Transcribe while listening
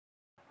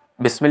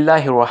بسم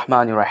اللہ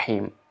الرحمن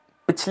الرحیم۔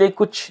 پچھلے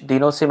کچھ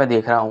دنوں سے میں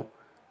دیکھ رہا ہوں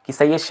کہ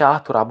سید شاہ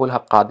ترابل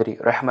حق قادری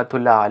رحمۃ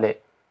اللہ علیہ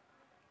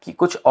کی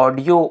کچھ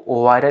آڈیو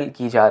وائرل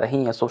کی جا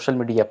رہی ہیں سوشل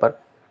میڈیا پر،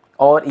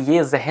 اور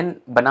یہ ذہن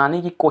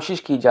بنانے کی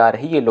کوشش کی جا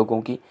رہی ہے لوگوں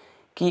کی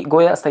کہ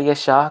گویا سید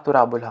شاہ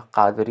ترابل حق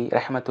قادری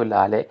رحمۃ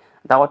اللہ علیہ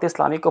دعوت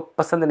اسلامی کو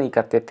پسند نہیں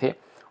کرتے تھے،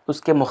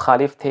 اس کے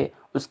مخالف تھے،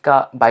 اس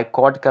کا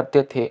بائیکاٹ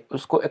کرتے تھے،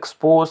 اس کو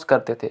ایکسپوز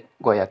کرتے تھے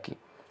گویا کی،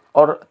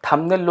 اور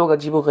تھمبنیل لوگ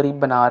عجیب و غریب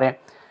بنا رہے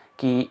ہیں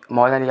کہ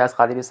مولانا الیاس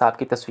قادری صاحب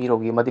کی تصویر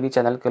ہوگی، مدنی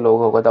چینل کے لوگ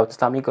ہوگا، دعوت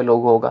اسلامی کا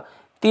لوگ ہوگا،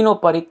 تینوں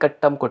پر ایک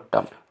کٹم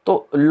کٹم۔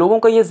 تو لوگوں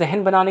کا یہ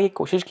ذہن بنانے کی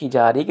کوشش کی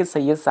جا رہی ہے کہ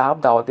سید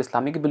صاحب دعوت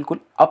اسلامی کے بالکل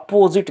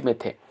اپوزٹ میں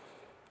تھے۔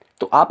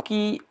 تو آپ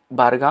کی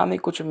بارگاہ میں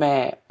کچھ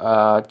میں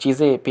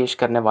چیزیں پیش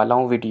کرنے والا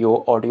ہوں، ویڈیو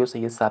آڈیو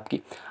سید صاحب کی،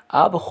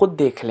 آپ خود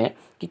دیکھ لیں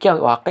کہ کیا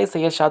واقعی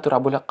سید شاہ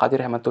ترابل حق قادری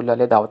رحمۃ اللہ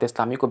علیہ دعوت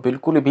اسلامی کو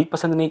بالکل بھی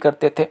پسند نہیں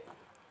کرتے تھے۔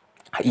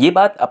 یہ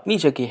بات اپنی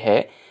جگہ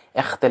ہے،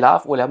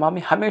 اختلاف علماء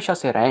میں ہمیشہ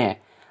سے رہے ہیں،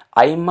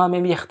 ائمہ میں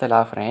بھی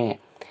اختلاف رہے ہیں،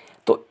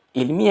 تو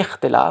علمی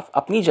اختلاف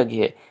اپنی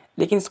جگہ ہے،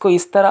 لیکن اس کو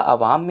اس طرح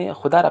عوام میں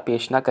خدا را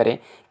پیش نہ کریں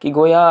کہ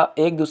گویا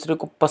ایک دوسرے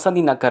کو پسند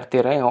ہی نہ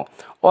کرتے رہے ہوں،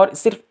 اور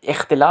صرف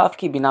اختلاف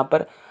کی بنا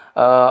پر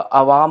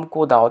عوام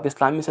کو دعوت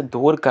اسلامی سے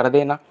دور کر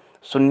دینا۔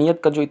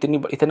 سنیت کا جو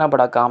اتنا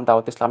بڑا کام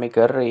دعوت اسلامی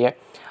کر رہی ہے،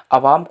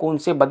 عوام کو ان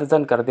سے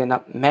بدظن کر دینا،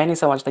 میں نہیں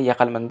سمجھتا یہ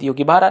عقل مندی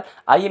ہوگی۔ بہرحال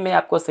آئیے میں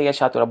آپ کو سید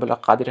شاہ ترابل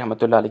حق قادری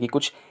رحمۃ اللہ علیہ کی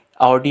کچھ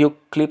آڈیو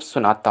کلپس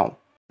سناتا ہوں۔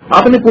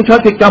 آپ نے پوچھا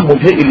کہ کیا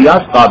مجھے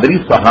الیاس قادری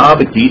صاحب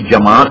کی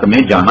جماعت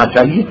میں جانا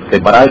چاہیے؟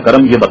 برائے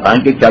کرم یہ بتائیں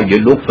کہ کیا یہ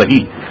لوگ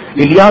صحیح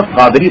الیاس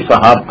قادری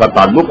صاحب کا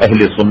تعلق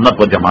اہل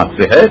سنت و جماعت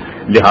سے ہے،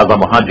 لہذا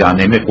وہاں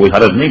جانے میں کوئی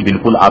حرج نہیں،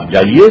 بالکل آپ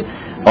جائیے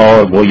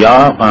اور گویا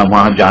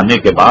وہاں جانے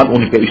کے بعد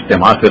ان کے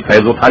اجتماع سے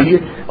فیض اٹھائیے۔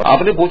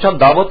 آپ نے پوچھا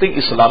دعوت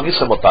اسلامی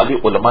سے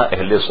متعلق علماء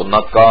اہل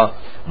سنت کا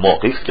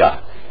موقف کیا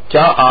ہے،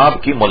 کیا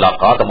آپ کی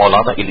ملاقات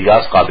مولانا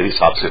الیاس قادری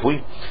صاحب سے ہوئی؟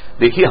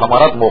 دیکھیے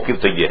ہمارا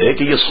موقف تو یہ ہے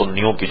کہ یہ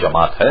سنیوں کی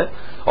جماعت ہے،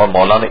 اور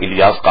مولانا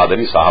الیاس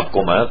قادری صاحب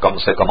کو میں کم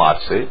سے کم آج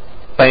سے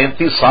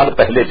 35 سال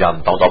پہلے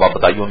جانتا ہوں، تو اب آپ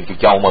بتائیے ان کی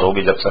کیا عمر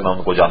ہوگی جب سے میں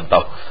ان کو جانتا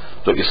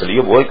ہوں، تو اس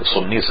لیے وہ ایک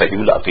سنی صحیح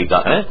العقیدہ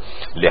ہیں،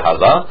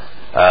 لہذا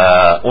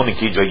ان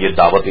کی جو یہ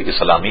دعوت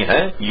اسلامی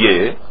ہے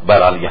یہ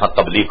بہرحال یہاں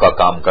تبلیغ کا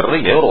کام کر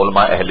رہی ہے، اور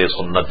علماء اہل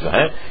سنت جو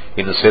ہیں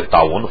ان سے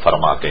تعاون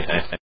فرماتے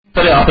ہیں۔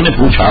 آپ نے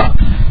پوچھا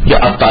کہ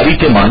عطاری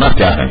کے معنی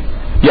کیا ہے،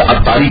 یا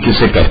عطاری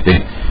کسے کہتے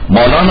ہیں؟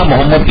 مولانا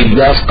محمد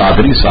الیاس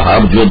قادری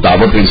صاحب جو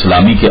دعوت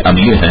اسلامی کے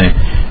امیر ہیں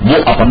وہ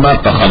اپنا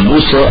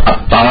تخلص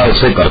عطار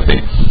سے کرتے،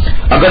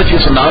 اگرچہ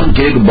اس نام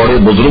کے ایک بڑے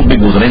بزرگ بھی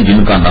گزرے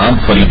جن کا نام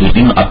فرید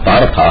الدین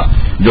عطار تھا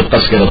جو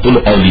تذکرۃ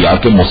الاولیاء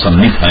کے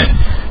مصنف ہیں،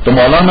 تو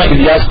مولانا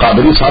الیاس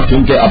قادری صاحب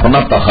کیونکہ اپنا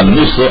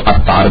تخلص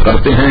عطار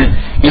کرتے ہیں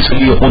اس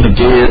لیے ان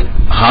کے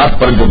ہاتھ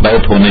پر جو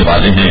بیت ہونے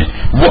والے ہیں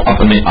وہ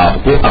اپنے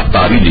آپ کو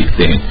عطاری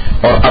لکھتے ہیں،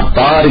 اور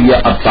عطار یا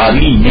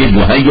عطاری یہ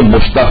جو ہے یہ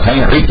مشتق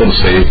ہیں عطر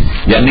سے،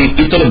 یعنی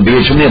عطر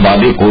بیچنے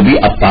والے کو بھی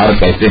عطار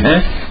کہتے ہیں۔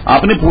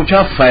 آپ نے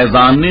پوچھا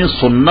فیضان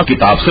سنت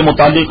کتاب سے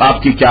متعلق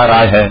آپ کی کیا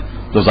رائے ہے،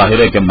 تو ظاہر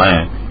ہے کہ میں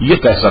یہ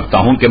کہہ سکتا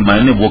ہوں کہ میں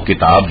نے وہ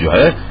کتاب جو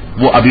ہے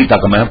وہ ابھی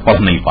تک میں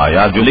پڑھ نہیں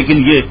پایا، جو لیکن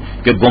یہ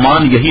کہ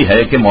گمان یہی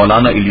ہے کہ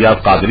مولانا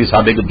الیاس قادری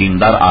صاحب ایک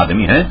دیندار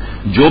آدمی ہیں،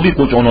 جو بھی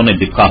کچھ انہوں نے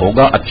لکھا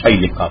ہوگا اچھا ہی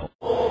لکھا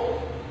ہوگا۔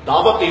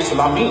 دعوت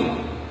اسلامی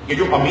کے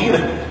جو امیر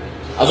ہیں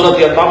حضرت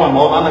علامہ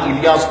مولانا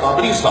الیاس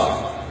قادری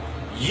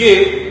صاحب، یہ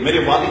میرے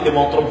والد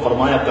محترم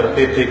فرمایا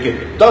کرتے تھے کہ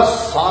 10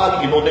 سال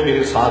انہوں نے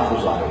میرے ساتھ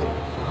گزارے،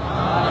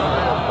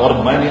 اور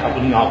میں نے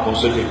اپنی آنکھوں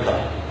سے دیکھا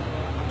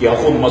کہ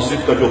اخون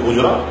مسجد کا جو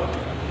گزرا،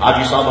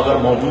 حاجی صاحب اگر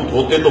موجود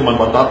ہوتے تو میں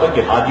بتاتا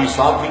کہ حاجی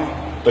صاحب بھی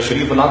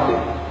تشریف لاتے،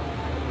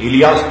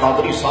 الیاس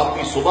قادری صاحب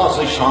کی صبح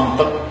سے شام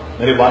تک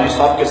میرے والد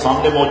صاحب کے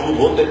سامنے موجود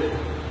ہوتے،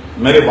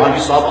 میرے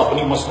والد صاحب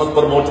اپنی مسند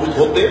پر موجود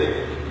ہوتے،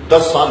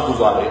 10 سال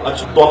گزارے۔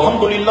 اچھا، تو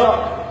الحمدللہ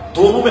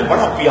دونوں میں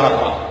بڑا پیار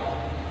رہا،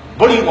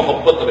 بڑی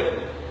محبت رہی،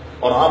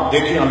 اور آپ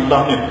دیکھیں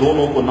اللہ نے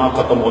دونوں کو نہ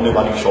ختم ہونے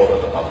والی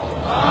شہرت عطا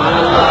فرمائی۔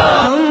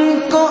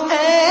 ہم کو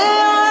اے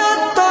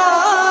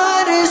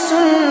عطار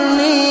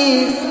سنی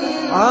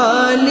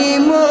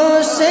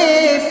عالموں سے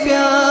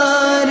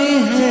پیار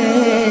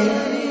ہے،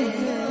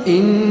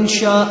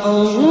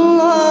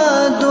 انشاءاللہ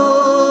دو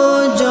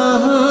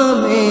جہاں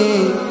میں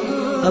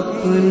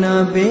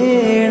اپنا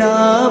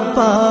بیڑا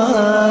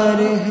پار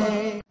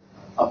ہے۔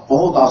 اب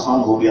بہت آسان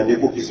ہو گیا،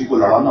 دیکھو کسی کو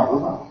لڑانا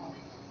ہوگا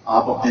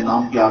آپ اپنے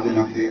نام کے آگے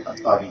لکھ دے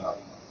عطاری،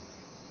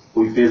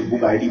 کوئی فیس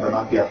بک آئی ڈی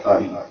بنا کے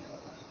عطاری،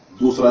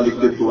 دوسرا لکھ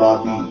دے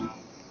ترابی،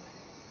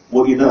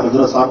 وہ ادھر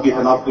حضرت صاحب کے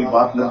خلاف کوئی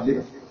بات لکھ دے،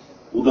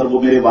 ادھر وہ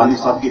میرے والد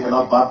صاحب کے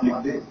خلاف بات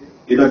لکھ دے،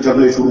 ادھر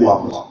جھگڑے شروع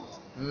واپس۔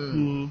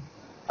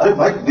 ارے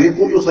بھائی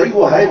دیکھو جو صحیح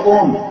وہ ہے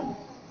کون؟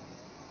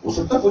 ہو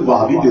سکتا کوئی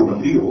وہابی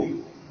دیوبندی ہو،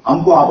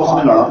 ہم کو آپس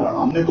میں لڑا،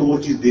 ہم نے تو وہ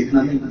چیز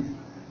دیکھنا نہیں،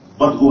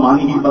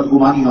 بدگمانی ہی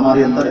بدگمانی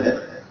ہمارے اندر ہے،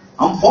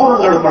 ہم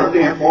فوراً لڑ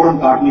پڑتے ہیں، فوراً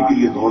کاٹنے کے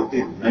لیے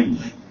دوڑتے نہیں۔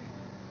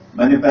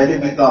 میں نے پہلے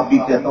بھی کہا، ابھی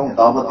کہتا ہوں،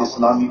 دعوت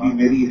اسلامی بھی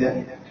میری ہے،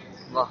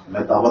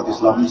 میں دعوت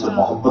اسلامی سے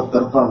محبت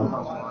کرتا ہوں،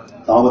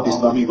 دعوت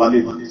اسلامی والے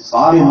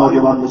سارے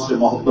نوجوان مجھ سے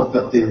محبت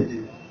کرتے ہیں،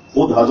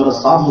 خود حضرت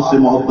صاحب مجھ سے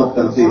محبت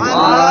کرتے ہیں،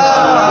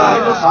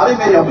 سارے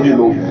میرے اپنے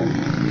لوگ ہیں.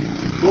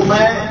 تو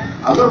میں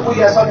اگر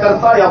کوئی ایسا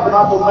کرتا ہے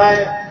اپنا تو میں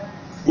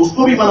اس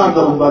کو بھی منع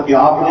کروں گا کہ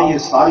آپ نے یہ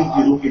ساری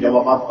چیزوں کے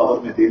جوابات قبر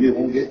میں دینے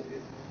ہوں گے.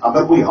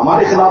 اگر کوئی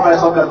ہمارے خلاف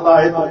ایسا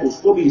کرتا ہے تو اس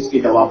کو بھی اس کے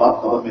جوابات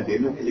قبر میں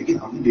دینے ہوں گے. لیکن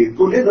ہم دیکھ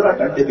تو لے ذرا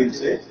ٹھنڈے دل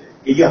سے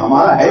کہ یہ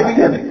ہمارا ہے بھی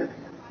یا نہیں.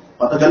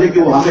 پتہ چلے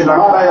کہ وہ ہمیں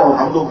لڑا رہا ہے اور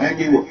ہم لوگ ہیں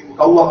کہ وہ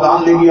کوا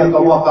کان لے گیا,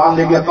 کوا کان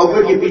لے گیا,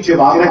 کوے کے پیچھے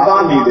بھاگ رہے,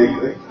 کان نہیں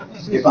دیکھ رہے.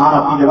 یہ کان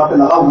اپنی جگہ پہ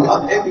لگا ہوا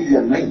ہے بھی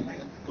یا نہیں.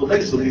 تو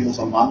نہیں, سنی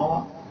مسلمانوں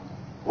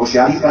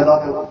ہوشیاری پیدا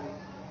کرو,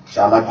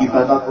 چالاکی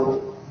پیدا کرو,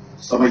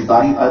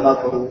 سمجھداری پیدا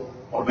کرو.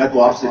 اور میں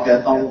تو آپ سے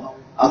کہتا ہوں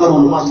اگر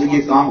علماء سے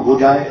یہ کام ہو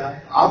جائے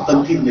آپ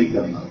تنقید نہیں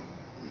کرنا,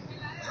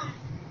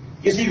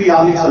 کسی بھی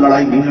عالم سے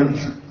لڑائی نہیں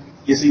لڑنی,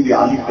 کسی بھی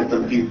عالم پہ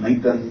تنقید نہیں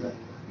کرنی.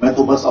 میں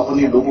تو بس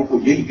اپنے لوگوں کو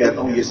یہی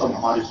کہتا ہوں یہ سب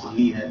ہمارے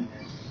سنی ہیں,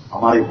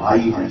 ہمارے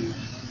بھائی ہیں,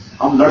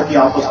 ہم لڑ کے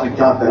آپس میں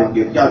کیا کریں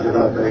گے, کیا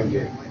جھگڑا کریں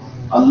گے.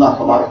 اللہ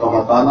تبارک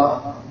و تعالیٰ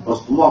بس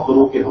دعا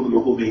کرو کہ ہم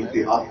لوگوں میں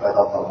اتحاد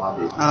پیدا فرما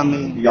دے,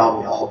 پیار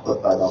و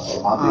محبت پیدا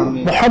فرما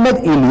دے. محمد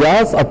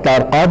الیاس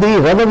عطار قادری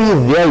رضوی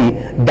ضیائی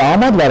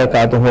دامت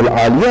برکاتہ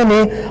العالیہ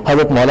نے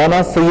حضرت مولانا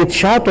سید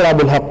شاہ تراب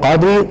الحق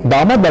قادری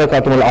دامت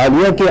برکاتہ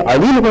العالیہ کے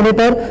علیل ہونے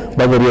پر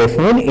بذریعہ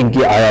فون ان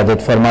کی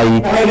عیادت فرمائی.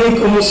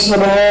 وعلیکم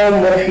السلام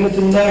ورحمۃ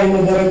اللہ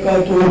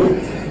وبرکاتہ.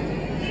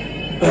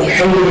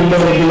 الحمد للہ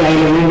رب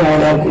العالمین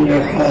علی کل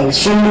حال.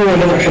 صلوا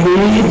علی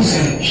الحبیب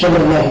صلی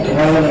اللہ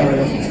تعالی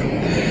علیہ وسلم.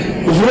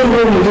 حضور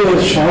میں مجھے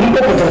شام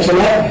کو پتہ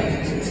چلا,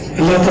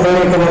 اللہ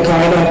تبارک و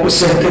تعالی آپ کو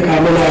صحت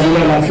کاملہ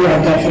عاجلہ عافیہ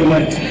عطا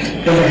فرمائے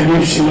میرے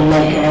حبیب صلی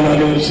اللہ تعالی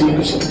علیہ وسلم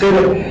کے صدقے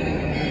میں.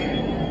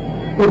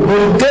 وہ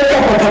گردے کا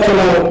پتہ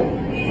چلا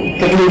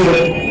تکلیف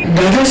ہے,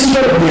 گردے سے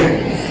طرف دیا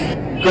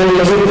کل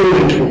نظر تو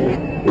نہیں.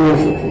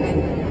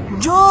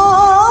 جو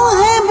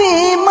ہے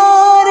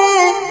بیمار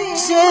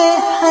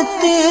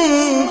صحت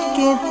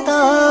کے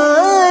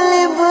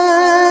طالب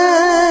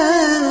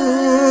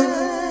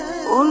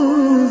ان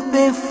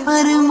پہ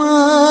فرما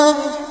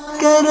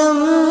کرم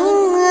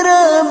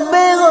رب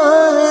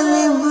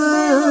غالب.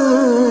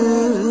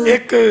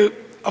 ایک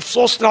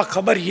افسوسناک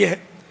خبر یہ ہے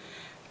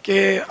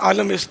کہ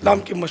عالم اسلام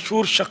کی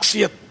مشہور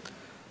شخصیت,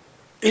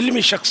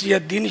 علمی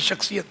شخصیت, دینی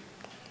شخصیت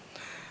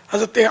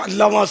حضرت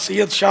علامہ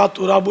سید شاہ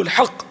تراب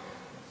الحق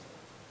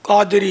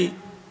قادری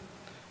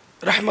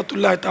رحمۃ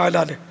اللہ تعالی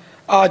علیہ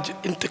آج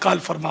انتقال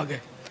فرما گئے.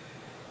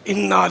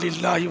 انا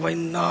للہ و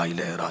انا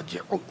الیہ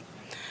راجعون.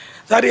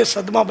 ظاہر یہ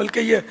صدمہ, بلکہ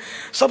یہ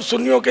سب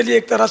سنیوں کے لیے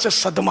ایک طرح سے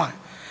صدمہ ہے.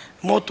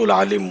 موت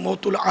العالم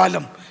موت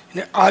العالم,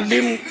 یعنی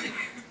عالم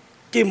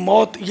کی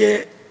موت یہ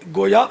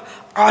گویا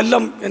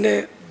عالم یعنی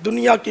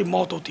دنیا کی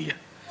موت ہوتی ہے.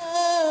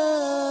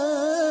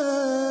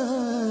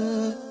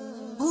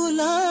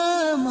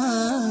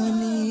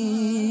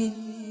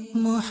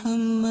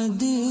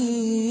 محمد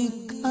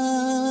کا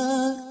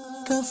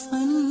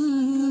کفن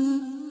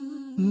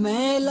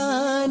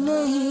میلا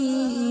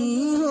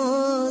نہیں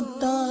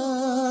ہوتا.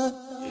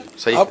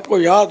 آپ کو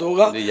یاد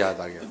ہوگا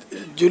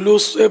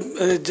جلوس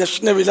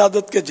جشن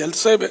ولادت کے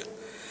جلسے میں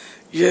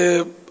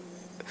یہ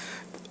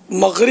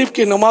مغرب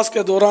کی نماز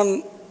کے دوران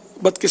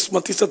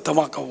بدقسمتی سے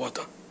دھماکہ ہوا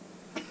تھا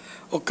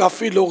اور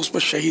کافی لوگ اس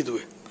میں شہید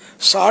ہوئے.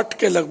 60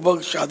 کے لگ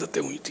بھگ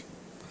شہادتیں ہوئی تھیں.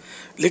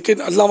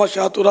 لیکن علامہ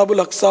شاہ تراب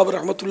الحق صاحب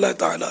رحمۃ اللہ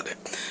تعالیٰ علیہ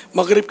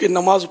مغرب کی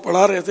نماز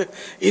پڑھا رہے تھے,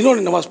 انہوں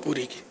نے نماز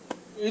پوری کی.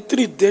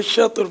 اتنی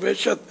دہشت اور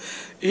وحشت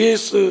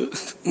اس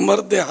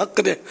مرد حق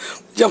نے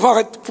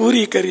جماعت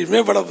پوری کری.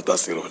 میں بڑا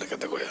متاثر ہونے کا,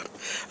 دیکھو یار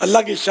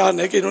اللہ کی شان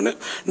ہے کہ انہوں نے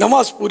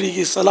نماز پوری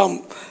کی, سلام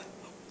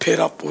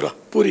پھیرا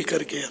پوری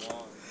کر کے. یار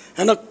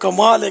ہے نا,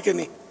 کمال ہے کہ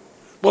نہیں,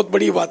 بہت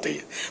بڑی بات ہے.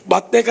 یہ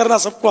باتیں کرنا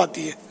سب کو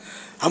آتی ہے,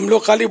 ہم لوگ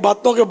خالی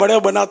باتوں کے بڑے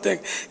بناتے ہیں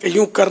کہ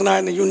یوں کرنا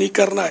ہے, یوں نہیں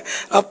کرنا ہے.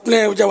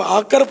 اپنے جب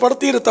آ کر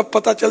پڑتی ہے تب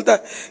پتہ چلتا ہے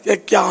کہ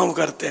کیا ہم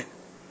کرتے ہیں.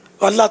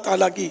 اللہ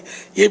تعالیٰ کی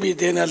یہ بھی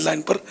دین ہے, اللہ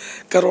ان پر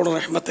کروڑوں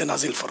رحمت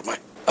نازل فرمائے.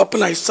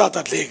 اپنا حصہ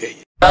تھا لے گئی.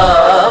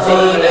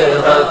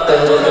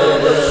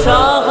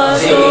 شاہ